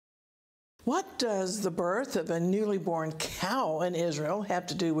What does the birth of a newly born cow in Israel have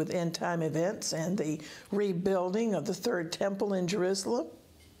to do with end-time events and the rebuilding of the third temple in Jerusalem?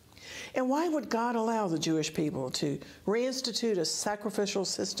 And why would God allow the Jewish people to reinstitute a sacrificial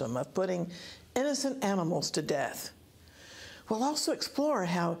system of putting innocent animals to death? We'll also explore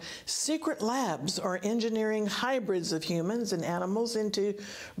how secret labs are engineering hybrids of humans and animals into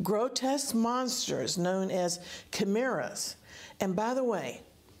grotesque monsters known as chimeras. And by the way,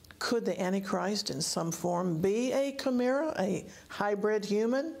 could the Antichrist in some form be a chimera, a hybrid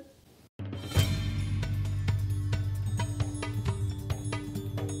human?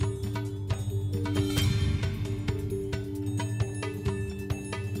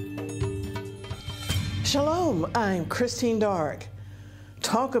 Shalom, I'm Christine Darg.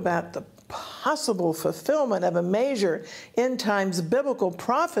 Talk about the possible fulfillment of a major end times biblical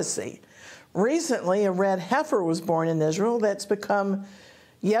prophecy. Recently, a red heifer was born in Israel that's become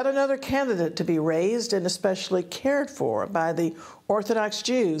yet another candidate to be raised and especially cared for by the Orthodox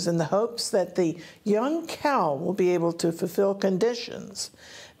Jews in the hopes that the young cow will be able to fulfill conditions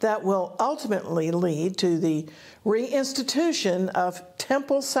that will ultimately lead to the reinstitution of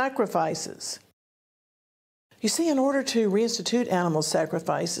temple sacrifices. You see, in order to reinstitute animal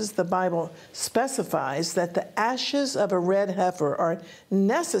sacrifices, the Bible specifies that the ashes of a red heifer are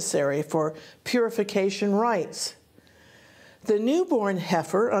necessary for purification rites. The newborn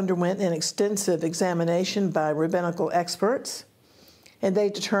heifer underwent an extensive examination by rabbinical experts, and they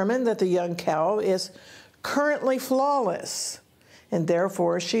determined that the young cow is currently flawless, and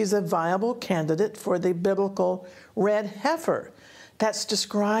therefore she's a viable candidate for the biblical red heifer that's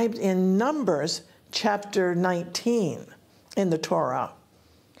described in Numbers chapter 19 in the Torah.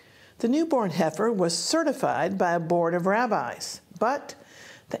 The newborn heifer was certified by a board of rabbis, but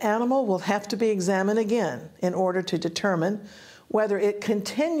the animal will have to be examined again in order to determine whether it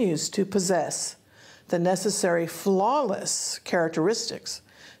continues to possess the necessary flawless characteristics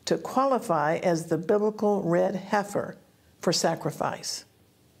to qualify as the biblical red heifer for sacrifice.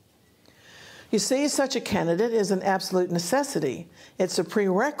 You see, such a candidate is an absolute necessity. It's a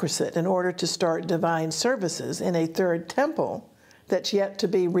prerequisite in order to start divine services in a third temple that's yet to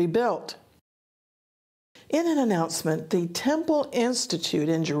be rebuilt. In an announcement, the Temple Institute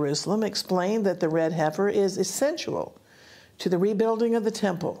in Jerusalem explained that the red heifer is essential to the rebuilding of the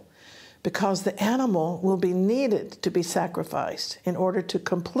temple because the animal will be needed to be sacrificed in order to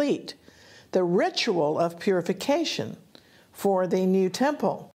complete the ritual of purification for the new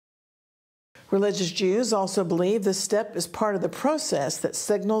temple. Religious Jews also believe this step is part of the process that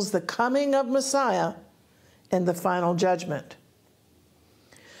signals the coming of Messiah and the final judgment.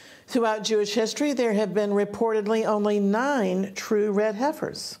 Throughout Jewish history, there have been reportedly only 9 true red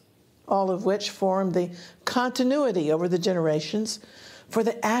heifers, all of which form the continuity over the generations for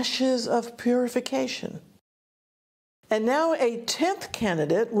the ashes of purification. And now a 10th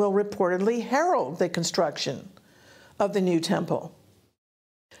candidate will reportedly herald the construction of the new temple.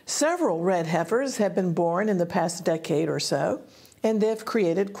 Several red heifers have been born in the past decade or so, and they've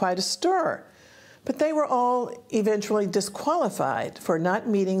created quite a stir. But they were all eventually disqualified for not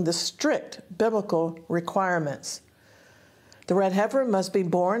meeting the strict biblical requirements. The red heifer must be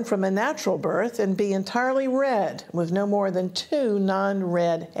born from a natural birth and be entirely red, with no more than 2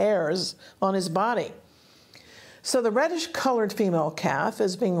 non-red hairs on his body. So the reddish-colored female calf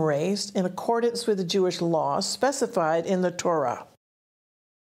is being raised in accordance with the Jewish law specified in the Torah.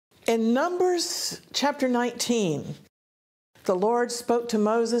 In Numbers chapter 19, the Lord spoke to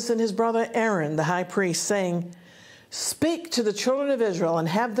Moses and his brother Aaron, the high priest, saying, "Speak to the children of Israel and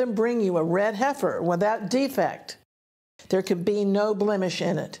have them bring you a red heifer without defect. There can be no blemish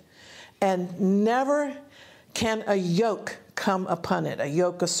in it, and never can a yoke come upon it," a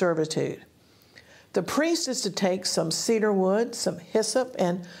yoke of servitude. The priest is to take some cedar wood, some hyssop,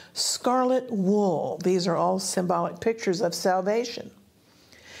 and scarlet wool. These are all symbolic pictures of salvation.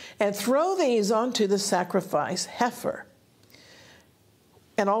 And throw these onto the sacrifice heifer.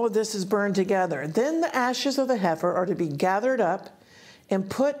 And all of this is burned together. Then the ashes of the heifer are to be gathered up and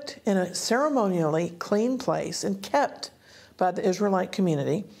put in a ceremonially clean place and kept by the Israelite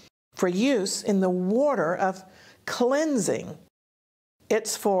community for use in the water of cleansing.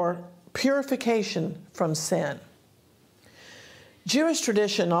 It's for purification from sin. Jewish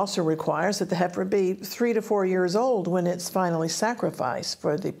tradition also requires that the heifer be 3 to 4 years old when it's finally sacrificed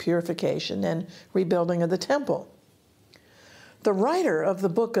for the purification and rebuilding of the temple. The writer of the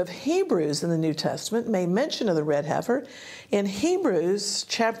book of Hebrews in the New Testament made mention of the red heifer in Hebrews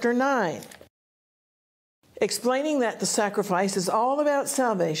chapter 9, explaining that the sacrifice is all about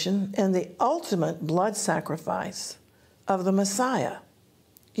salvation and the ultimate blood sacrifice of the Messiah,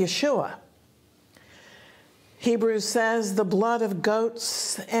 Yeshua. Hebrews says, the blood of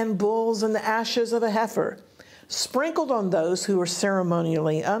goats and bulls and the ashes of a heifer, sprinkled on those who are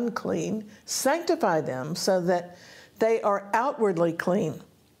ceremonially unclean, sanctify them so that they are outwardly clean.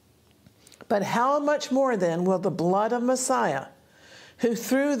 But how much more then will the blood of Messiah, who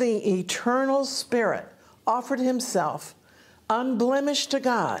through the eternal Spirit offered himself unblemished to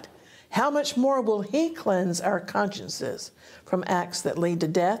God, how much more will he cleanse our consciences from acts that lead to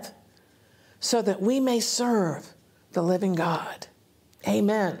death, so that we may serve the living God?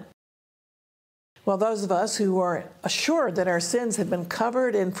 Amen. Well, those of us who are assured that our sins have been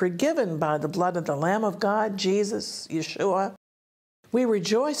covered and forgiven by the blood of the Lamb of God, Jesus, Yeshua, we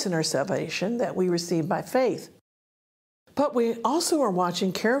rejoice in our salvation that we receive by faith. But we also are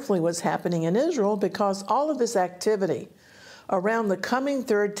watching carefully what's happening in Israel, because all of this activity around the coming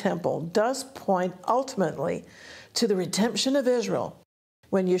third temple does point ultimately to the redemption of Israel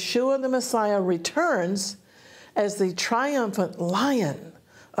when Yeshua the Messiah returns as the triumphant Lion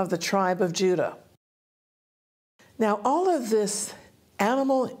of the tribe of Judah. Now, all of this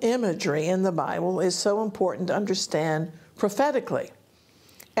animal imagery in the Bible is so important to understand prophetically.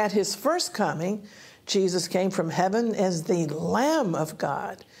 At his first coming, Jesus came from heaven as the Lamb of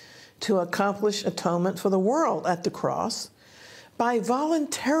God to accomplish atonement for the world at the cross by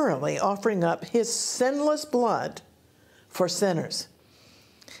voluntarily offering up his sinless blood for sinners.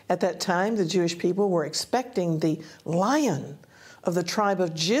 At that time, the Jewish people were expecting the Lion of the tribe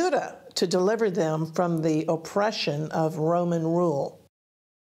of Judah to deliver them from the oppression of Roman rule.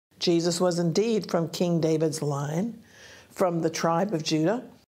 Jesus was indeed from King David's line, from the tribe of Judah.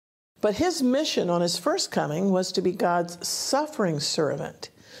 But his mission on his first coming was to be God's suffering servant,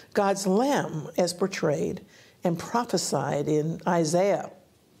 God's lamb as portrayed and prophesied in Isaiah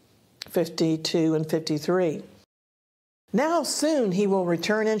 52 and 53. Now soon he will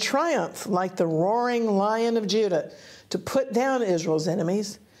return in triumph like the roaring Lion of Judah to put down Israel's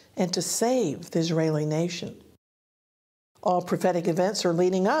enemies and to save the Israeli nation. All prophetic events are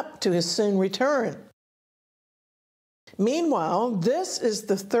leading up to his soon return. Meanwhile, this is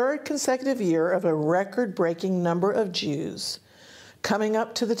the third consecutive year of a record-breaking number of Jews coming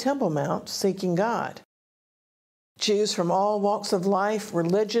up to the Temple Mount seeking God. Jews from all walks of life,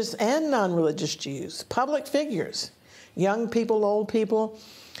 religious and non-religious Jews, public figures, young people, old people,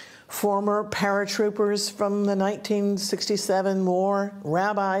 former paratroopers from the 1967 war,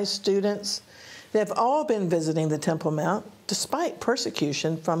 rabbis, students. They've all been visiting the Temple Mount despite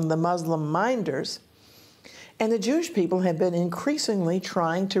persecution from the Muslim minders. And the Jewish people have been increasingly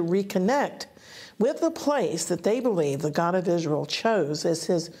trying to reconnect with the place that they believe the God of Israel chose as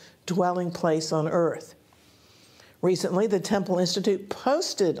his dwelling place on earth. Recently, the Temple Institute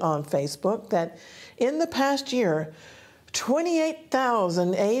posted on Facebook that in the past year,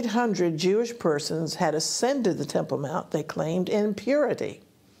 28,800 Jewish persons had ascended the Temple Mount, they claimed, in purity.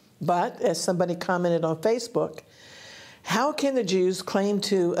 But, as somebody commented on Facebook, how can the Jews claim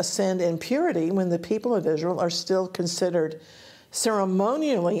to ascend in purity when the people of Israel are still considered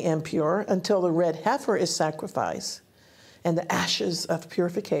ceremonially impure until the red heifer is sacrificed and the ashes of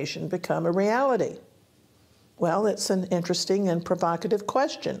purification become a reality? Well, it's an interesting and provocative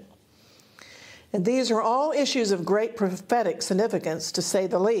question. And these are all issues of great prophetic significance, to say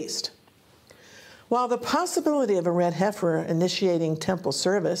the least. While the possibility of a red heifer initiating temple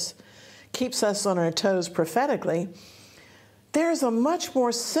service keeps us on our toes prophetically, there's a much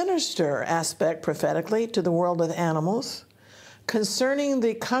more sinister aspect prophetically to the world of animals concerning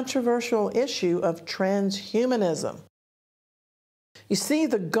the controversial issue of transhumanism. You see,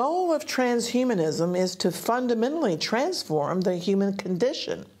 the goal of transhumanism is to fundamentally transform the human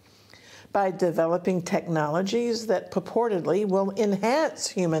condition by developing technologies that purportedly will enhance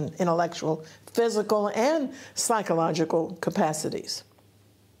human intellectual, physical, and psychological capacities.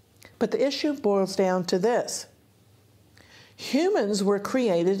 But the issue boils down to this. Humans were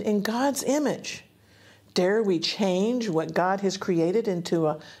created in God's image. Dare we change what God has created into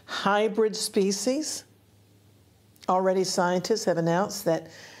a hybrid species? Already scientists have announced that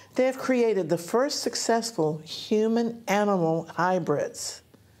they have created the first successful human-animal hybrids.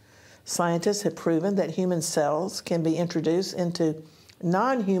 Scientists have proven that human cells can be introduced into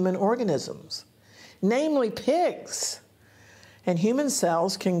non-human organisms, namely pigs, and human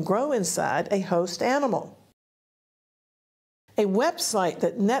cells can grow inside a host animal. A website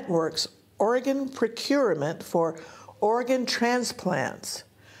that networks organ procurement for organ transplants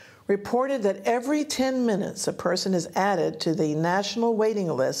reported that every 10 minutes a person is added to the national waiting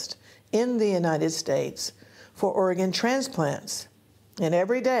list in the United States for organ transplants. And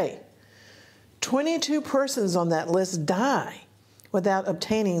every day, 22 persons on that list die without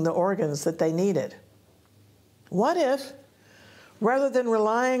obtaining the organs that they needed. What if, rather than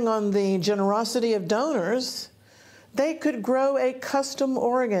relying on the generosity of donors, they could grow a custom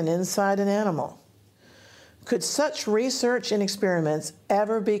organ inside an animal? Could such research and experiments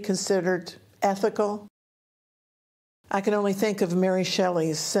ever be considered ethical? I can only think of Mary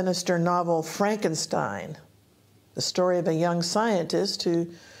Shelley's sinister novel Frankenstein, the story of a young scientist who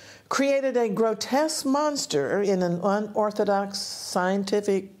created a grotesque monster in an unorthodox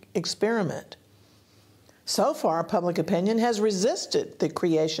scientific experiment. So far, public opinion has resisted the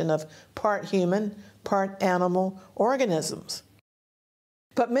creation of part human, part animal organisms.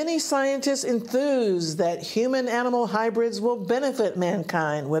 But many scientists enthuse that human-animal hybrids will benefit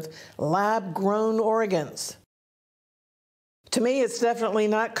mankind with lab-grown organs. To me, it's definitely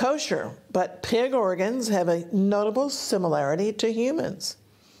not kosher, but pig organs have a notable similarity to humans.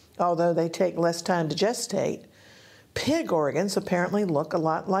 Although they take less time to gestate, pig organs apparently look a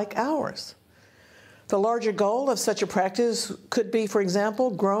lot like ours. The larger goal of such a practice could be, for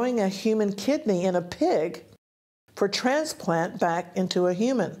example, growing a human kidney in a pig for transplant back into a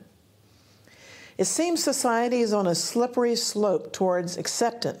human. It seems society is on a slippery slope towards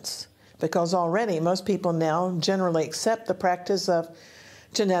acceptance, because already most people now generally accept the practice of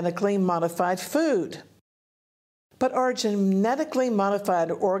genetically modified food. But are genetically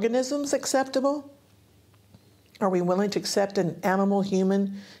modified organisms acceptable? Are we willing to accept an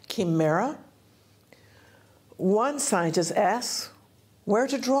animal-human chimera? One scientist asks where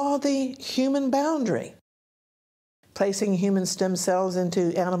to draw the human boundary. Placing human stem cells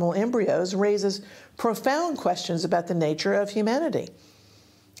into animal embryos raises profound questions about the nature of humanity.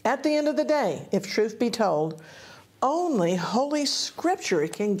 At the end of the day, if truth be told, only Holy Scripture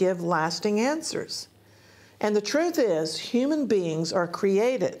can give lasting answers. And the truth is, human beings are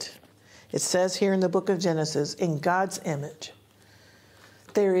created, it says here in the book of Genesis, in God's image.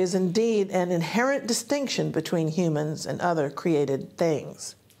 There is indeed an inherent distinction between humans and other created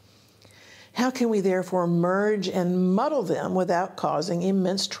things. How can we therefore merge and muddle them without causing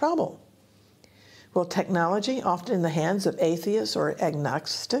immense trouble? Will technology, often in the hands of atheists or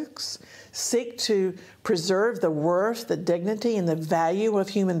agnostics, seek to preserve the worth, the dignity, and the value of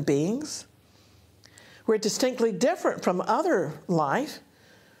human beings? We're distinctly different from other life,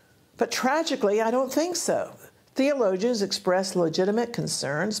 but tragically, I don't think so. Theologians express legitimate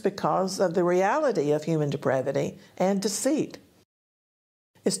concerns because of the reality of human depravity and deceit.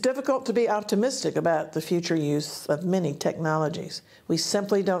 It's difficult to be optimistic about the future use of many technologies. We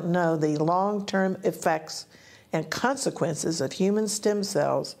simply don't know the long-term effects and consequences of human stem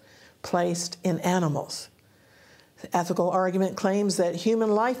cells placed in animals. The ethical argument claims that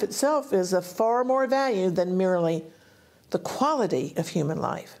human life itself is of far more value than merely the quality of human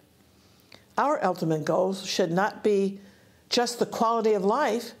life. Our ultimate goal should not be just the quality of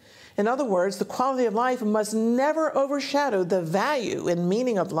life. In other words, the quality of life must never overshadow the value and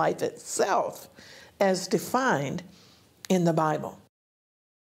meaning of life itself as defined in the Bible.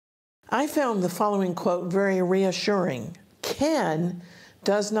 I found the following quote very reassuring. Can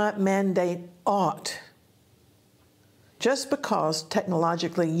does not mandate ought. Just because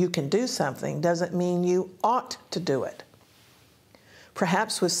technologically you can do something doesn't mean you ought to do it.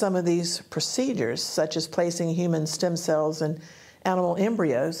 Perhaps with some of these procedures, such as placing human stem cells in animal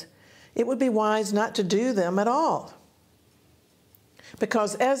embryos, it would be wise not to do them at all.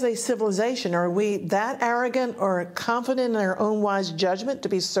 Because as a civilization, are we that arrogant or confident in our own wise judgment to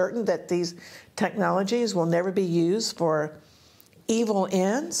be certain that these technologies will never be used for evil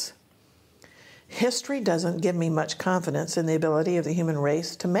ends? History doesn't give me much confidence in the ability of the human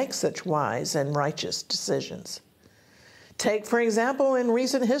race to make such wise and righteous decisions. Take, for example, in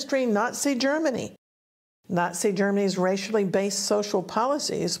recent history, Nazi Germany. Nazi Germany's racially based social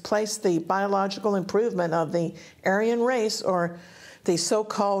policies placed the biological improvement of the Aryan race, or the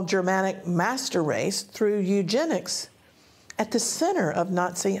so-called Germanic master race, through eugenics at the center of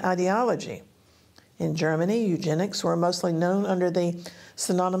Nazi ideology. In Germany, eugenics were mostly known under the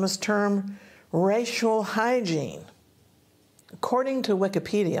synonymous term racial hygiene. According to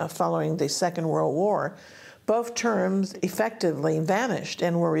Wikipedia, following the Second World War, both terms effectively vanished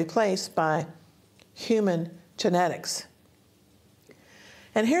and were replaced by human genetics.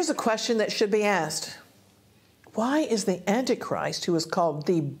 And here's a question that should be asked. Why is the Antichrist, who is called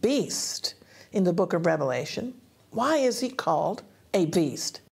the beast in the book of Revelation, why is he called a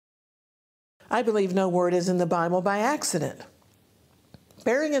beast? I believe no word is in the Bible by accident.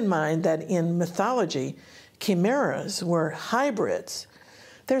 Bearing in mind that in mythology, chimeras were hybrids,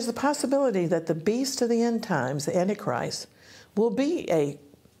 there's the possibility that the beast of the end times, the Antichrist, will be a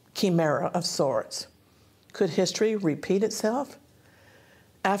chimera of sorts. Could history repeat itself?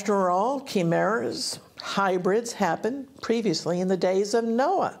 After all, chimeras, hybrids, happened previously in the days of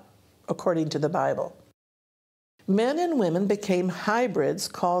Noah, according to the Bible. Men and women became hybrids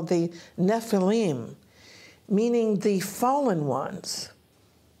called the Nephilim, meaning the fallen ones.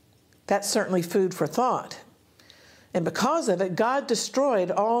 That's certainly food for thought. And because of it, God destroyed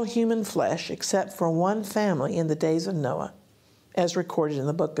all human flesh except for one family in the days of Noah, as recorded in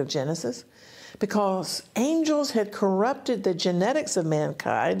the book of Genesis, because angels had corrupted the genetics of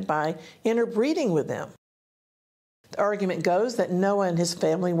mankind by interbreeding with them. The argument goes that Noah and his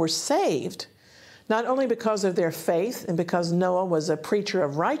family were saved, not only because of their faith and because Noah was a preacher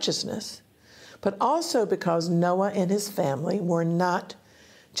of righteousness, but also because Noah and his family were not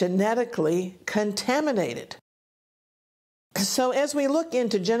genetically contaminated. So as we look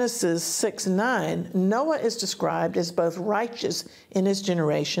into Genesis 6:9, Noah is described as both righteous in his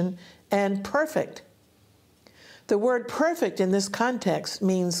generation and perfect. The word perfect in this context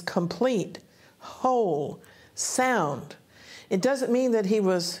means complete, whole, sound. It doesn't mean that he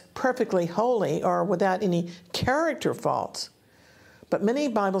was perfectly holy or without any character faults. But many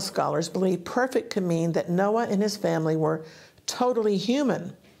Bible scholars believe perfect could mean that Noah and his family were totally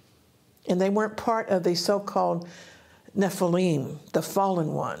human, and they weren't part of the so-called Nephilim, the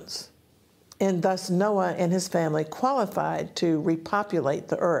fallen ones. And thus Noah and his family qualified to repopulate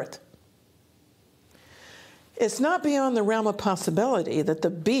the earth. It's not beyond the realm of possibility that the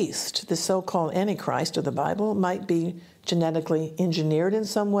beast, the so-called Antichrist of the Bible, might be genetically engineered in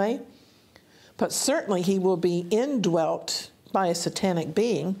some way, but certainly he will be indwelt by a satanic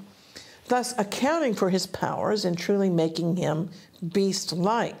being, thus accounting for his powers and truly making him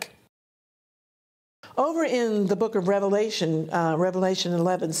beast-like. Over in the book of Revelation, Revelation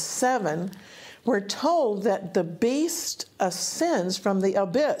 11:7, we're told that the beast ascends from the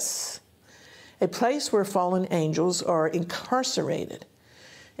abyss, a place where fallen angels are incarcerated.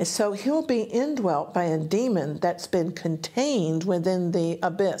 And so he'll be indwelt by a demon that's been contained within the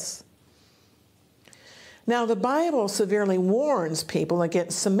abyss. Now, the Bible severely warns people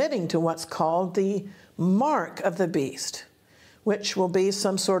against submitting to what's called the mark of the beast, which will be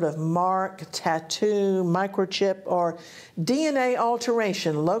some sort of mark, tattoo, microchip, or DNA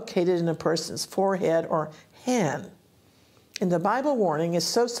alteration located in a person's forehead or hand. And the Bible warning is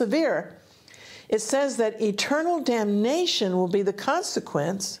so severe, it says that eternal damnation will be the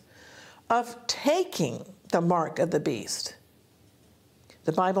consequence of taking the mark of the beast.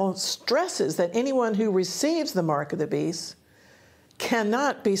 The Bible stresses that anyone who receives the mark of the beast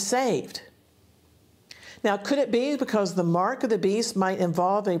cannot be saved. Now, could it be because the mark of the beast might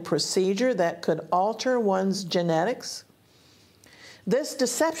involve a procedure that could alter one's genetics? This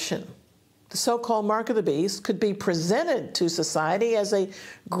deception, the so-called mark of the beast, could be presented to society as a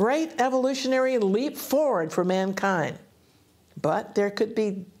great evolutionary leap forward for mankind. But there could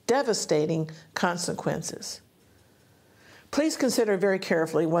be devastating consequences. Please consider very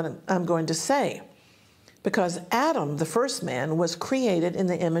carefully what I'm going to say, because Adam, the first man, was created in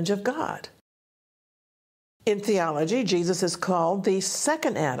the image of God. In theology, Jesus is called the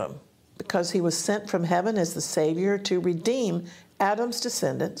second Adam because he was sent from heaven as the Savior to redeem Adam's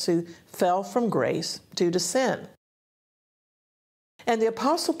descendants who fell from grace due to sin. And the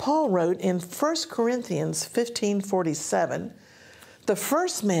Apostle Paul wrote in 1 Corinthians 15:47, the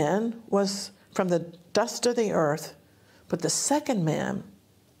first man was from the dust of the earth, but the second man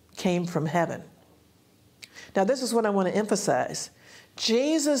came from heaven. Now, this is what I want to emphasize.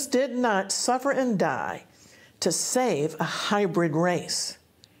 Jesus did not suffer and die to save a hybrid race.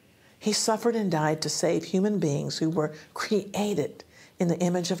 He suffered and died to save human beings who were created in the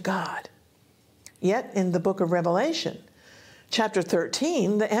image of God. Yet, in the book of Revelation, chapter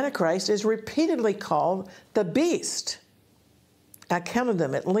 13, the Antichrist is repeatedly called the beast. I counted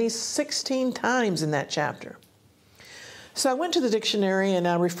them at least 16 times in that chapter. So I went to the dictionary and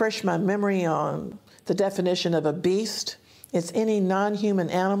I refreshed my memory on the definition of a beast. It's any non-human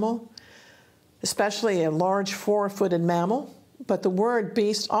animal, especially a large four-footed mammal. But the word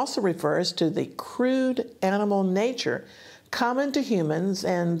beast also refers to the crude animal nature common to humans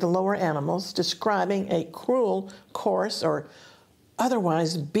and the lower animals, describing a cruel, coarse, or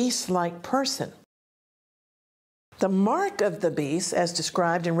otherwise beast-like person. The mark of the beast, as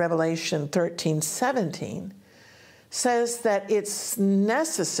described in Revelation 13:17, says that it's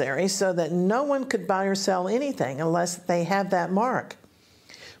necessary so that no one could buy or sell anything unless they have that mark,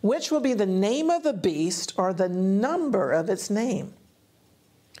 which will be the name of the beast or the number of its name.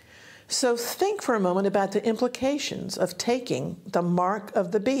 So think for a moment about the implications of taking the mark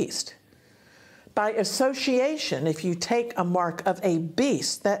of the beast. By association, if you take a mark of a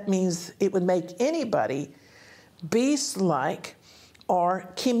beast, that means it would make anybody beast-like or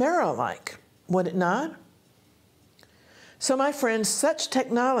chimera-like, would it not? So, my friends, such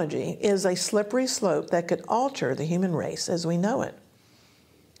technology is a slippery slope that could alter the human race as we know it.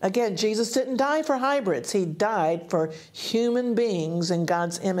 Again, Jesus didn't die for hybrids. He died for human beings in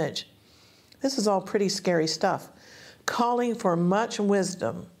God's image. This is all pretty scary stuff, calling for much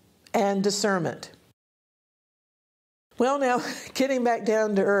wisdom and discernment. Well, now, getting back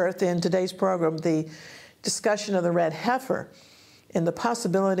down to earth in today's program, the discussion of the red heifer and the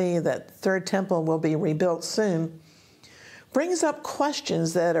possibility that the third temple will be rebuilt soon brings up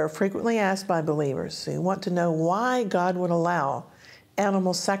questions that are frequently asked by believers who want to know why God would allow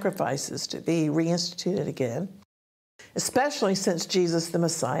animal sacrifices to be reinstituted again, especially since Jesus the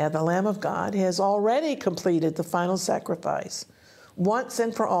Messiah, the Lamb of God, has already completed the final sacrifice once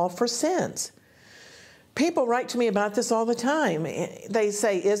and for all for sins. People write to me about this all the time. They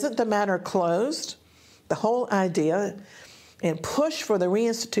say, isn't the matter closed? The whole idea and push for the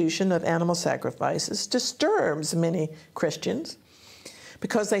reinstitution of animal sacrifices disturbs many Christians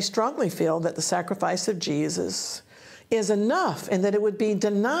because they strongly feel that the sacrifice of Jesus is enough and that it would be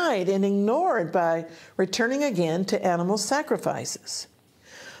denied and ignored by returning again to animal sacrifices.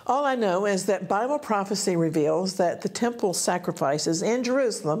 All I know is that Bible prophecy reveals that the temple sacrifices in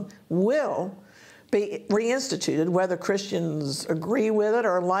Jerusalem will be reinstituted, whether Christians agree with it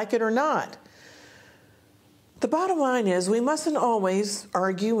or like it or not. The bottom line is we mustn't always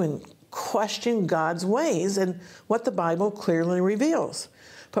argue and question God's ways and what the Bible clearly reveals,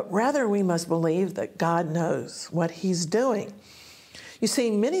 but rather we must believe that God knows what He's doing. You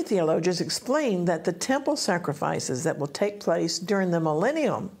see, many theologians explain that the temple sacrifices that will take place during the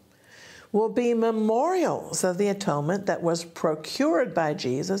millennium will be memorials of the atonement that was procured by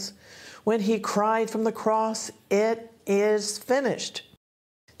Jesus when He cried from the cross, "It is finished."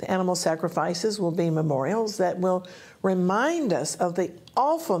 The animal sacrifices will be memorials that will remind us of the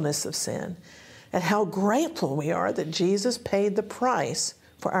awfulness of sin and how grateful we are that Jesus paid the price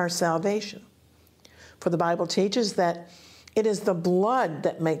for our salvation. For the Bible teaches that it is the blood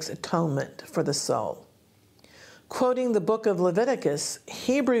that makes atonement for the soul. Quoting the book of Leviticus,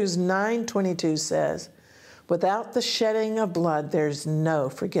 Hebrews 9:22 says, "Without the shedding of blood, there's no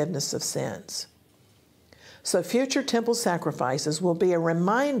forgiveness of sins." So future temple sacrifices will be a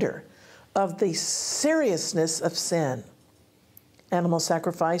reminder of the seriousness of sin. Animal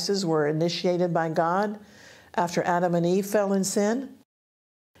sacrifices were initiated by God after Adam and Eve fell in sin.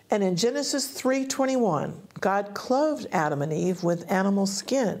 And in Genesis 3:21, God clothed Adam and Eve with animal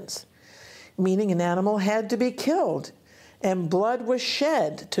skins, meaning an animal had to be killed, and blood was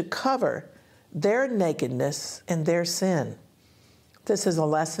shed to cover their nakedness and their sin. This is a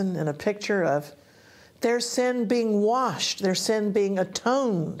lesson and a picture of their sin being washed, their sin being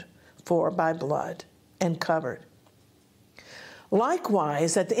atoned for by blood and covered.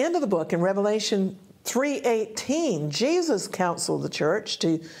 Likewise, at the end of the book in Revelation 3:18, Jesus counseled the church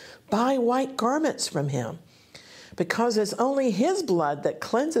to buy white garments from Him because it's only His blood that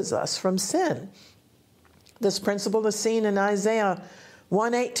cleanses us from sin. This principle is seen in Isaiah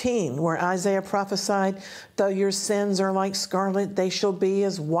 1:18, where Isaiah prophesied, "Though your sins are like scarlet, they shall be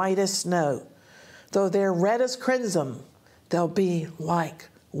as white as snow. Though they're red as crimson, they'll be like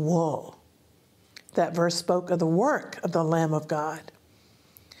wool." That verse spoke of the work of the Lamb of God.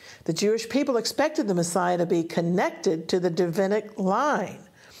 The Jewish people expected the Messiah to be connected to the Davidic line.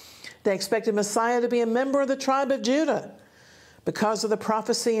 They expected Messiah to be a member of the tribe of Judah because of the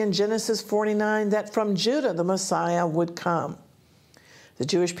prophecy in Genesis 49 that from Judah the Messiah would come. The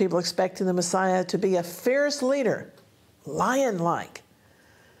Jewish people expected the Messiah to be a fierce leader, lion-like.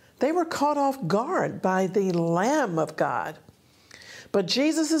 They were caught off guard by the Lamb of God. But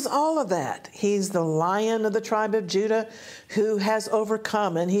Jesus is all of that. He's the Lion of the tribe of Judah who has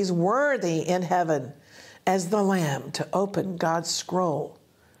overcome, and He's worthy in heaven as the Lamb to open God's scroll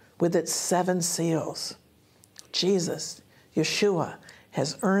with its 7 seals. Jesus, Yeshua,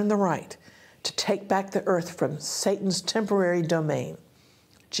 has earned the right to take back the earth from Satan's temporary domain.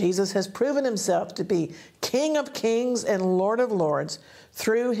 Jesus has proven Himself to be King of kings and Lord of lords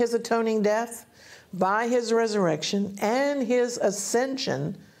through His atoning death, by His resurrection, and His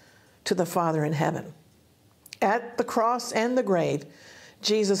ascension to the Father in heaven. At the cross and the grave,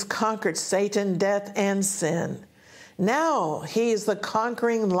 Jesus conquered Satan, death, and sin. Now He is the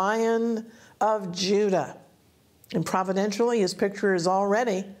conquering Lion of Judah. And providentially, His picture is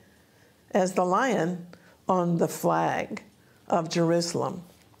already as the lion on the flag of Jerusalem.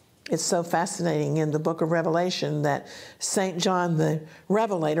 It's so fascinating in the book of Revelation that St. John the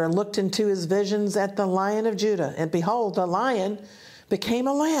Revelator looked into his visions at the Lion of Judah, and behold, the lion became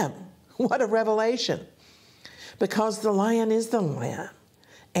a lamb. What a revelation. because the lion is the lamb,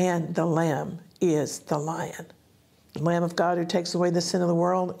 and the lamb is the lion. The Lamb of God who takes away the sin of the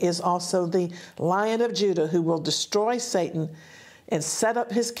world is also the Lion of Judah who will destroy Satan and set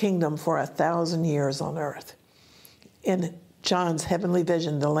up his kingdom for 1,000 years on earth. In John's heavenly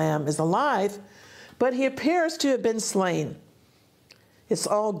vision, the Lamb is alive, but he appears to have been slain. It's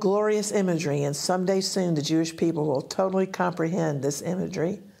all glorious imagery, and someday soon the Jewish people will totally comprehend this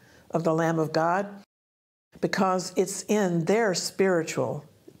imagery of the Lamb of God because it's in their spiritual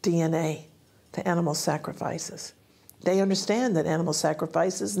DNA, the animal sacrifices. They understand that animal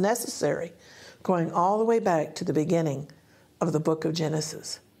sacrifice is necessary, going all the way back to the beginning of the book of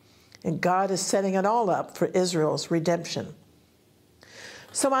Genesis. And God is setting it all up for Israel's redemption.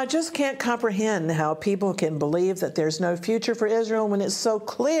 So I just can't comprehend how people can believe that there's no future for Israel when it's so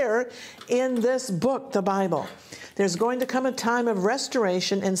clear in this book, the Bible. There's going to come a time of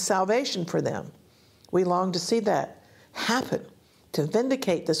restoration and salvation for them. We long to see that happen, to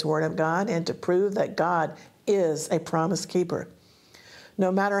vindicate this word of God and to prove that God is a promise keeper.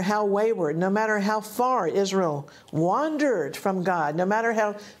 No matter how wayward, no matter how far Israel wandered from God, no matter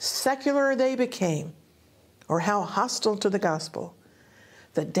how secular they became or how hostile to the gospel,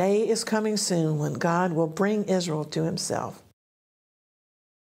 the day is coming soon when God will bring Israel to himself.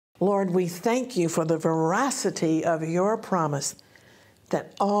 Lord, we thank you for the veracity of your promise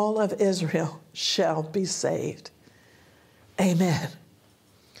that all of Israel shall be saved. Amen.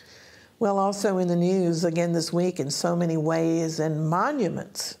 Well, also in the news again this week in so many ways and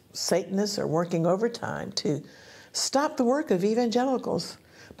monuments, Satanists are working overtime to stop the work of evangelicals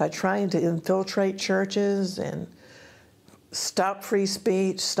by trying to infiltrate churches and stop free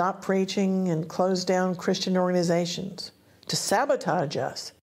speech, stop preaching, and close down Christian organizations, to sabotage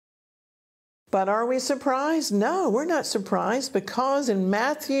us. But are we surprised? No, we're not surprised, because in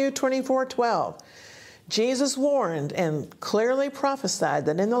Matthew 24:12, Jesus warned and clearly prophesied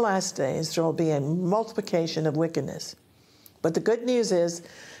that in the last days there will be a multiplication of wickedness. But the good news is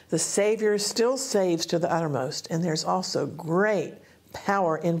the Savior still saves to the uttermost, and there's also great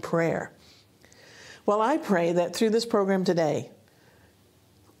power in prayer. Well, I pray that through this program today,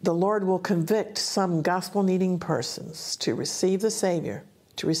 the Lord will convict some gospel-needing persons to receive the Savior,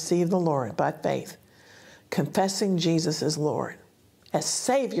 to receive the Lord by faith, confessing Jesus as Lord, as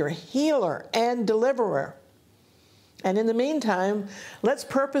Savior, healer, and deliverer. And in the meantime, let's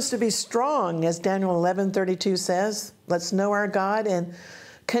purpose to be strong, as Daniel 11:32 says. Let's know our God and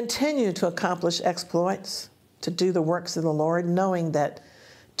continue to accomplish exploits, to do the works of the Lord, knowing that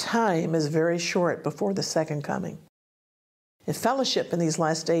time is very short before the second coming. And fellowship in these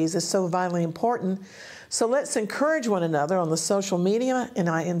last days is so vitally important. So let's encourage one another on the social media, and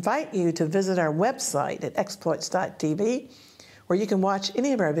I invite you to visit our website at exploits.tv, where you can watch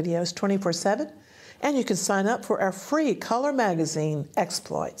any of our videos 24/7, and you can sign up for our free color magazine,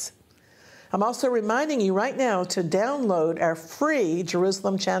 Exploits. I'm also reminding you right now to download our free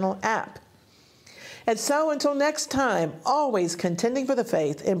Jerusalem Channel app. And so until next time, always contending for the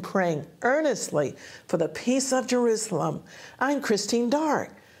faith and praying earnestly for the peace of Jerusalem, I'm Christine Darg.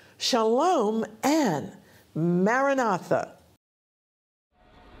 Shalom and Maranatha.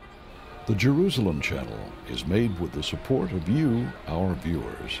 The Jerusalem Channel is made with the support of you, our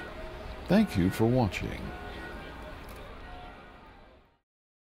viewers. Thank you for watching.